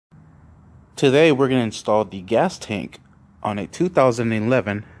Today we're going to install the gas tank on a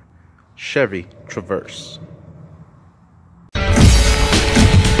 2011 Chevy Traverse.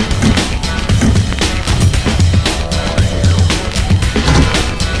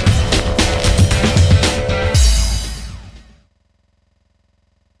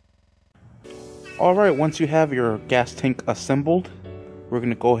 Alright, once you have your gas tank assembled, we're going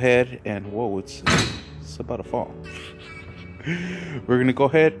to go ahead and, whoa, it's about to fall. We're going to go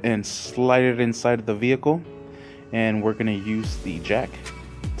ahead and slide it inside of the vehicle, and we're going to use the jack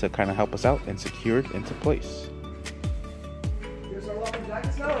to kind of help us out and secure it into place. Here's our welcome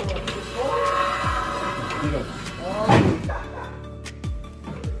jackets now, or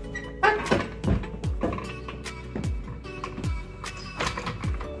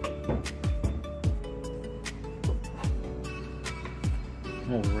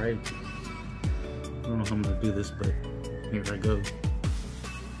what? Alright, I don't know how I'm going to do this, but here I go.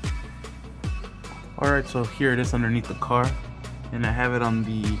 Alright, so here it is underneath the car, and I have it on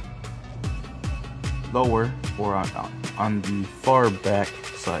the lower, or on the far back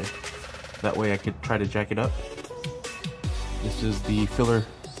side. That way I could try to jack it up. This is the filler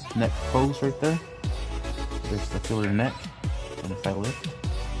neck hose right there. There's the filler neck, and if I lift,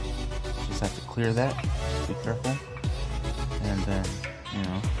 just have to clear that. Just be careful, and then, you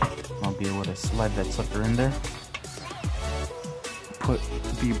know, I'll be able to slide that sucker in there. Put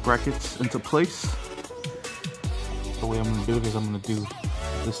the brackets into place. The way I'm going to do it is I'm going to do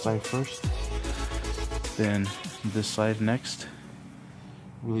this side first, then this side next.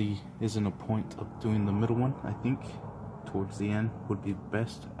 Really isn't a point of doing the middle one. I think towards the end would be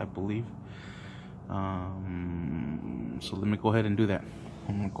best, I believe. So let me go ahead and do that.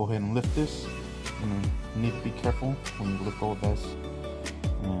 I'm going to go ahead and lift this, and you need to be careful when you lift all this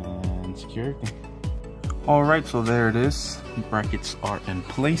and secure everything. Alright, so there it is. The brackets are in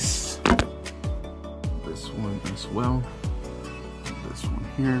place. This one as well. This one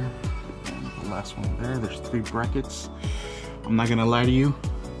here. And the last one there. There's 3 brackets. I'm not gonna lie to you.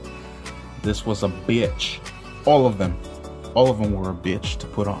 This was a bitch. All of them. All of them were a bitch to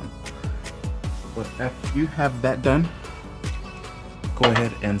put on. But after you have that done, go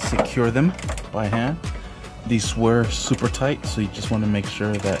ahead and secure them by hand. These were super tight, so you just want to make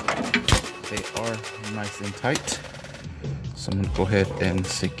sure that they are nice and tight. So I'm going to go ahead and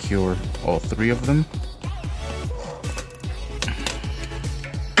secure all 3 of them.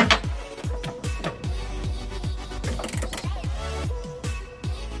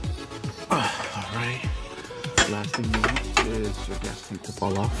 Alright, last thing you want is your gas tank to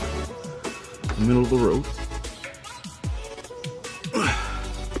fall off in the middle of the road.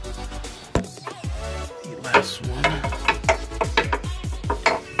 The last one.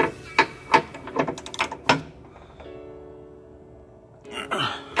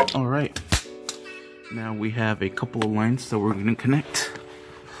 Alright, now we have a couple of lines that we're going to connect.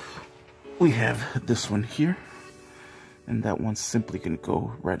 We have this one here, and that one's simply going to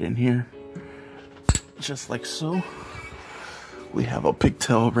go right in here, just like so. We have a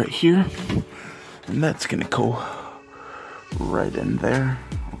pigtail right here, and that's going to go right in there,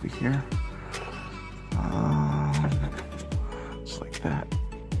 over here, just like that,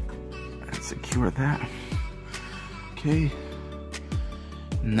 and secure that. Okay.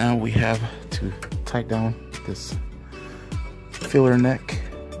 Now we have to tie down this filler neck,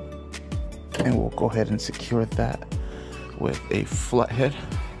 and we'll go ahead and secure that with a flathead.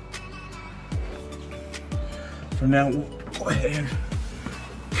 For now, we'll go ahead and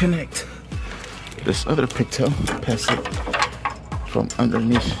connect this other pigtail, pass it from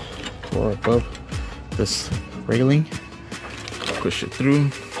underneath or above this railing, push it through,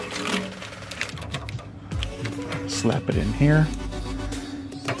 slap it in here,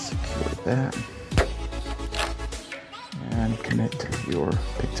 that, and connect your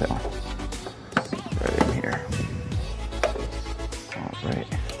pigtail right in here. Alright,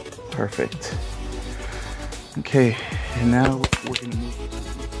 perfect. Okay, and now we're going to move to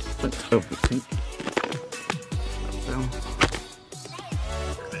the front of the tank.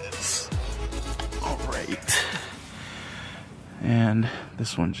 Alright, and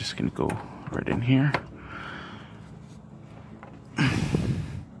this one's just going to go right in here.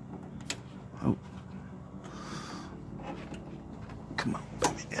 Come on,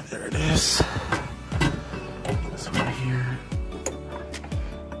 baby. Yeah, there it is. This one here.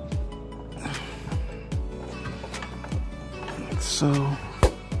 Like so.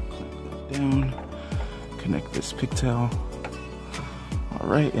 Clip that down. Connect this pigtail.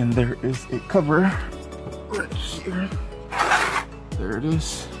 Alright, and there is a cover right here. There it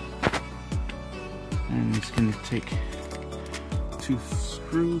is. And it's going to take 2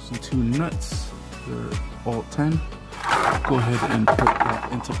 screws and 2 nuts. They're all 10. Go ahead and put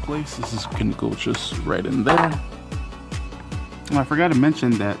that into place. This is gonna go just right in there. And I forgot to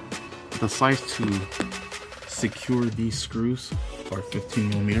mention that the size to secure these screws are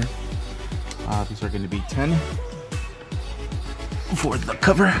 15mm. These are gonna be 10 for the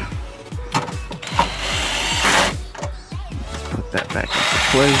cover. Just put that back into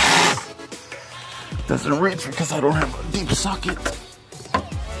place. Doesn't reach because I don't have a deep socket.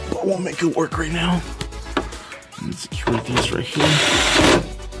 But we'll make it work right now. And secure these right here.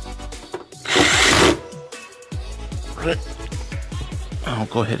 Right. I'll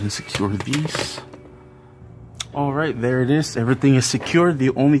go ahead and secure these. All right, there it is. Everything is secured. The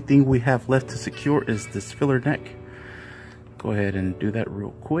only thing we have left to secure is this filler neck. Go ahead and do that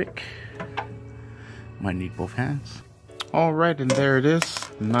real quick. Might need both hands. All right, and there it is.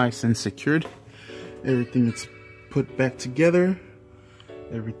 Nice and secured. Everything is put back together.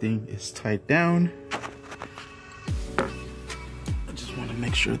 Everything is tied down. I just want to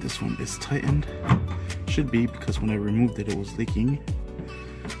make sure this one is tightened. Should be, because when I removed it, it was leaking.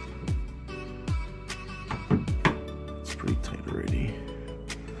 It's pretty tight already.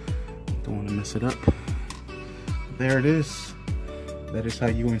 Don't want to mess it up. There it is. That is how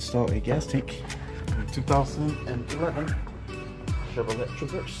you install a gas tank in 2011 Chevrolet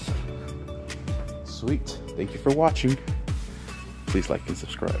Traverse. Sweet. Thank you for watching. Please like and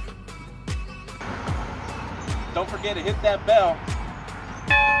subscribe. Don't forget to hit that bell.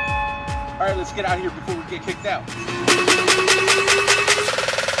 All right, let's get out of here before we get kicked out.